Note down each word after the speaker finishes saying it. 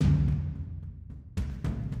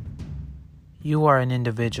You are an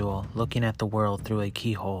individual looking at the world through a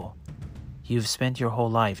keyhole. You've spent your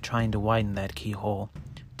whole life trying to widen that keyhole,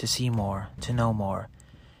 to see more, to know more,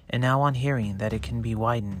 and now on hearing that it can be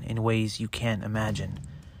widened in ways you can't imagine,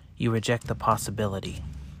 you reject the possibility.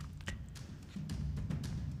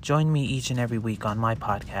 Join me each and every week on my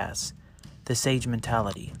podcast, The Sage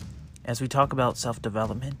Mentality, as we talk about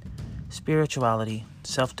self-development, spirituality,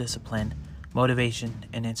 self-discipline, motivation,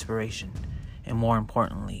 and inspiration, and more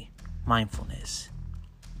importantly, mindfulness.